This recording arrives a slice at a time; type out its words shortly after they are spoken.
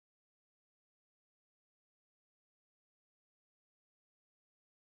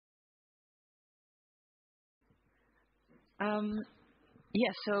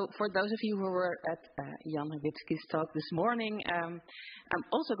Yes, so for those of you who were at Jan Rewitsky's talk this morning, I'm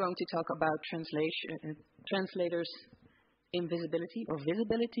also going to talk about translators' invisibility or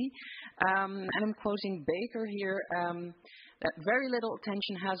visibility. And I'm quoting Baker here, that very little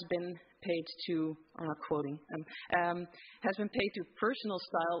attention has been paid to, I'm not quoting, has been paid to personal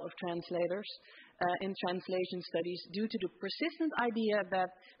style of translators in translation studies due to the persistent idea that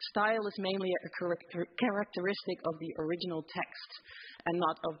style is mainly a characteristic of the original text and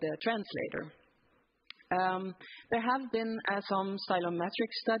not of the translator. There have been some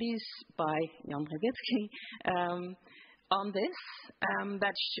stylometric studies by Jan Rewitsky on this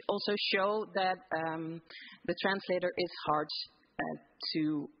that also show that the translator is hard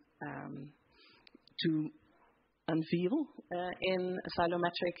to unveil in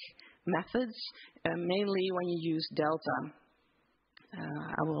stylometric methods, mainly when you use delta.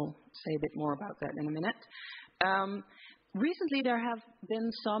 I will say a bit more about that in a minute. Recently, there have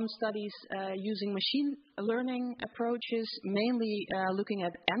been some studies using machine learning approaches, mainly looking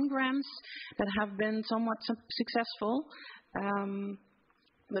at n-grams, that have been somewhat successful.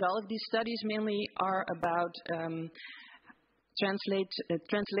 But all of these studies mainly are about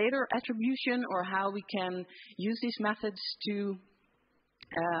translator attribution, or how we can use these methods to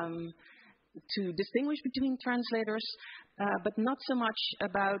distinguish between translators, but not so much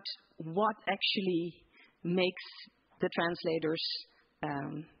about what actually makes the translators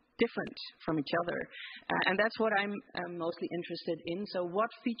different from each other. And that's what I'm mostly interested in. So what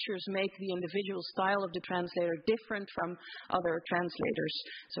features make the individual style of the translator different from other translators?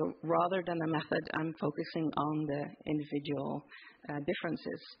 So rather than the method, I'm focusing on the individual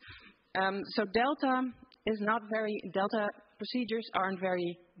differences. So delta procedures aren't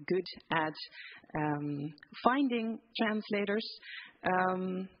very good at finding translators.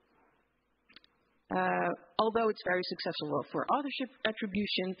 Although it's very successful for authorship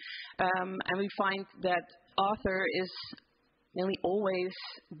attribution, and we find that author is nearly always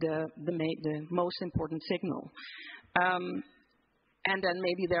the most important signal. And then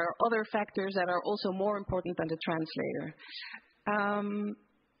maybe there are other factors that are also more important than the translator.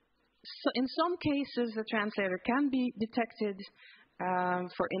 So in some cases, the translator can be detected.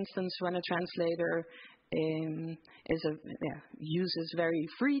 For instance, when a translator uses very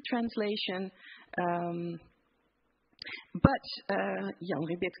free translation. But Jan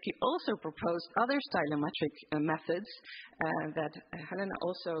Rewitsky also proposed other stylometric methods that Helena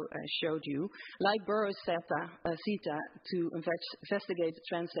also showed you, like Burroughs' Zeta, to investigate the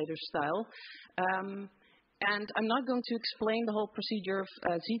translator's style. And I'm not going to explain the whole procedure of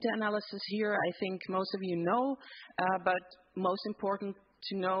Zeta analysis here. I think most of you know, but most important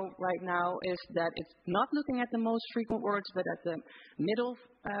to know right now is that it's not looking at the most frequent words, but at the middle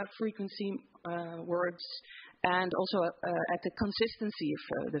frequency words, and also at the consistency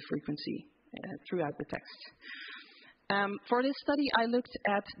of the frequency throughout the text. For this study, I looked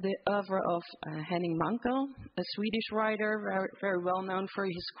at the oeuvre of Henning Mankell, a Swedish writer, very well known for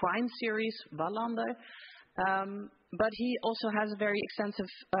his crime series, Wallander. But he also has a very extensive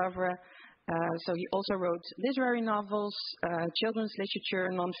oeuvre. So he also wrote literary novels, children's literature,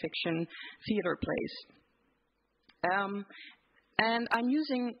 nonfiction, theater plays. And I'm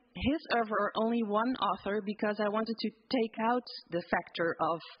using his oeuvre, only one author, because I wanted to take out the factor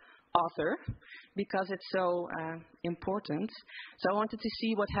of author, because it's so important. So I wanted to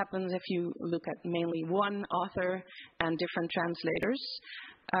see what happens if you look at mainly one author and different translators.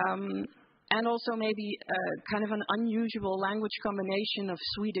 And also maybe kind of an unusual language combination of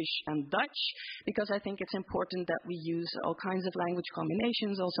Swedish and Dutch, because I think it's important that we use all kinds of language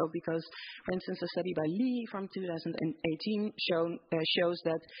combinations, also because, for instance, a study by Lee from 2018 shows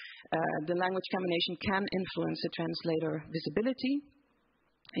that the language combination can influence the translator visibility.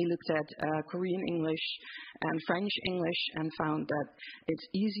 He looked at Korean English and French English and found that it's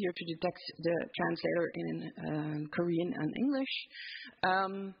easier to detect the translator in Korean and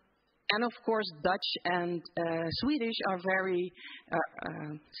English. And of course, Dutch and Swedish are very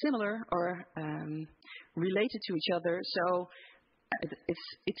similar or related to each other, so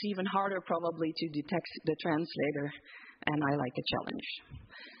it's even harder probably to detect the translator, and I like a challenge.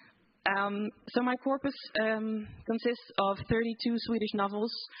 So my corpus consists of 32 Swedish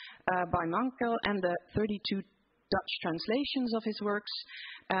novels by Mankell and the 32 Dutch translations of his works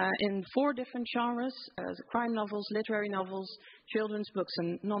in 4 different genres, crime novels, literary novels, children's books,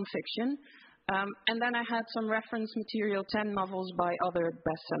 and nonfiction. And then I had some reference material, 10 novels by other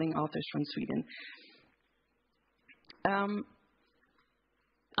best-selling authors from Sweden.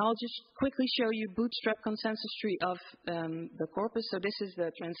 I'll just quickly show you bootstrap consensus tree of the corpus. So this is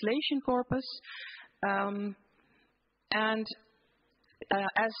the translation corpus. And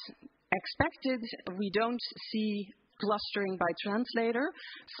as expected, we don't see clustering by translator.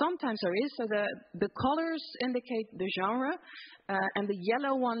 Sometimes there is, so the colors indicate the genre, and the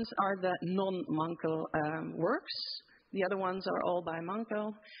yellow ones are the non-Mankell works. The other ones are all by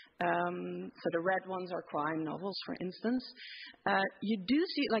Mankell. So the red ones are crime novels, for instance. You do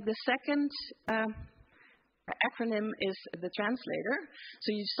see, like the second acronym is the translator.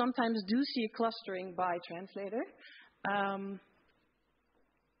 So you sometimes do see a clustering by translator.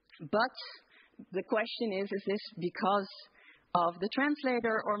 But the question is this because of the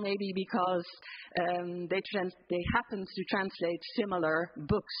translator, or maybe because they happen to translate similar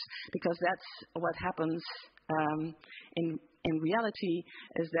books? Because that's what happens in reality,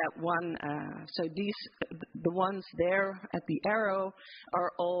 is that the ones there at the arrow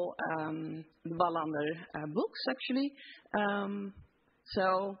are all Wallander books, actually.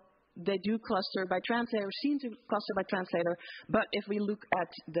 So they do cluster by translator, seem to cluster by translator, but if we look at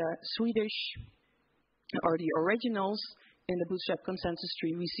the Swedish or the originals in the Bootstrap consensus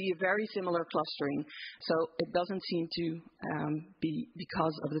tree, we see a very similar clustering. So it doesn't seem to be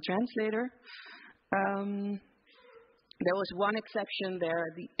because of the translator. There was one exception there,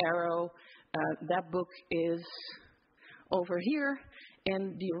 the arrow. That book is over here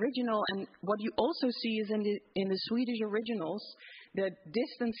in the original, and what you also see is in the Swedish originals, the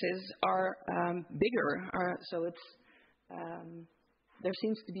distances are bigger. So it's there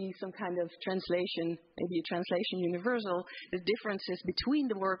seems to be some kind of translation, maybe a translation universal. The differences between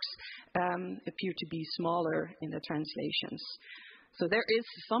the works appear to be smaller in the translations. So there is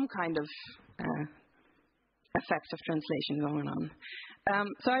some kind of effect of translation going on.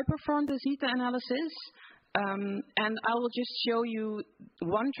 So I performed the Zeta analysis, and I will just show you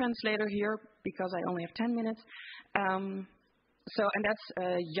one translator here because I only have 10 minutes. And that's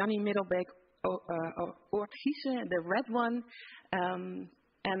Jannie Middelbeek Oortgiese, the red one, and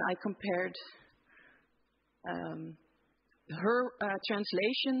I compared her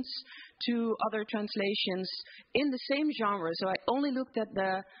translations to other translations in the same genre. So I only looked at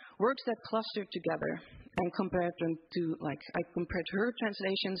the works that clustered together and compared them to, I compared her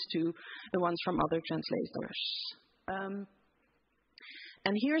translations to the ones from other translators.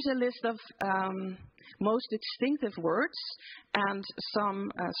 And here's a list of most distinctive words and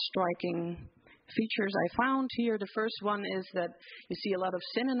some striking features I found here. The first one is that you see a lot of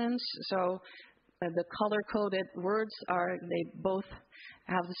synonyms. So the color-coded words they both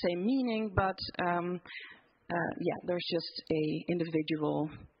have the same meaning, but there's just a individual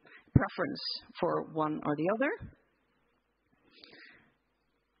preference for one or the other.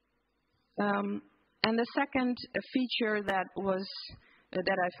 And the second feature that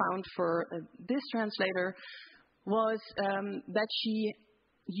I found for this translator was that she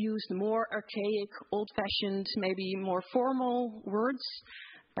used more archaic, old-fashioned, maybe more formal words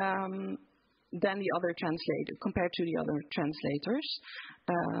than the other translator, compared to the other translators.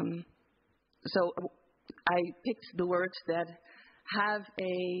 So I picked the words that have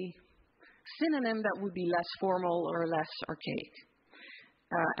a synonym that would be less formal or less archaic.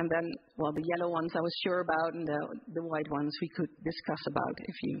 And then, the yellow ones I was sure about, and the white ones we could discuss about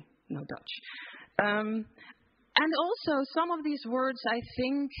if you know Dutch. And also, some of these words, I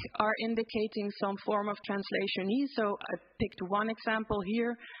think, are indicating some form of translation. So I picked one example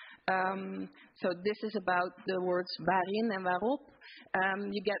here. So this is about the words waarin and waarop.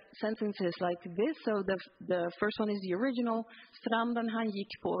 You get sentences like this. So the first one is the original. Stranden han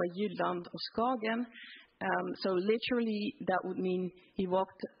gick på Jylland och Skagen. So literally, that would mean he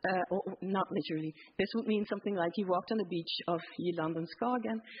walked, not literally, this would mean something like he walked on the beach of Jylland and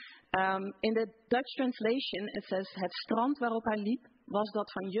Skagen. In the Dutch translation, it says, het strand waarop hij liep was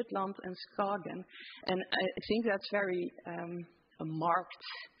dat van Jutland en Skagen. And I think that's very marked.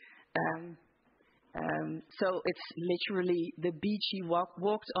 So it's literally the beach he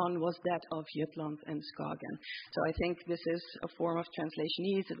walked on was that of Jutland and Skagen. So I think this is a form of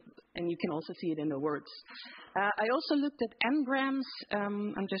translation, and you can also see it in the words. I also looked at n-grams.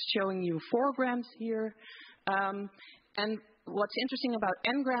 I'm just showing you 4 grams here. And what's interesting about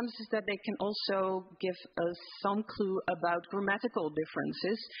n-grams is that they can also give us some clue about grammatical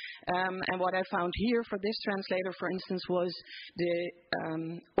differences. And what I found here for this translator, for instance, was the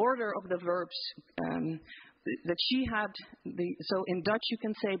order of the verbs that she had. So in Dutch you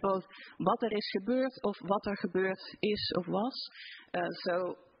can say both wat is gebeurd of wat gebeurd is of was.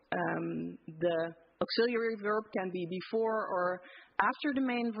 So the auxiliary verb can be before or after the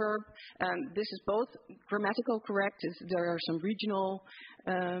main verb. This is both grammatical correct. There are some regional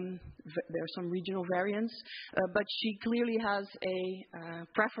variants, but she clearly has a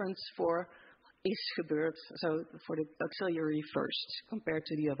preference for is gebeurd, so for the auxiliary first compared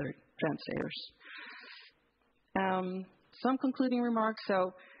to the other translators. Some concluding remarks.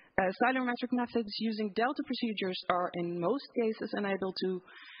 So, stylometric methods using delta procedures are in most cases unable to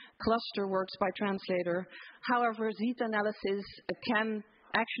cluster works by translator. However, zeta analysis can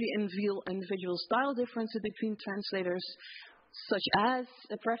actually unveil individual style differences between translators, such as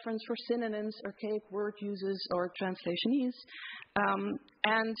a preference for synonyms, archaic word uses, or translationese.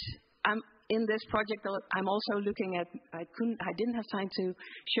 And in this project, I'm also looking at, I didn't have time to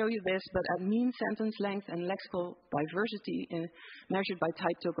show you this, but at mean sentence length and lexical diversity measured by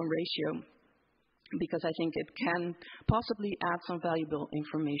type token ratio, because I think it can possibly add some valuable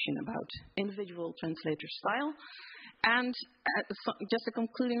information about individual translator style. And just a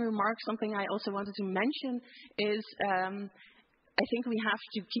concluding remark, something I also wanted to mention is I think we have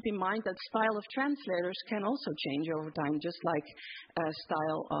to keep in mind that style of translators can also change over time, just like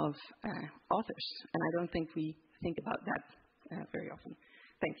style of authors. And I don't think we think about that very often.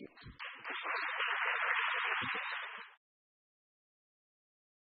 Thank you.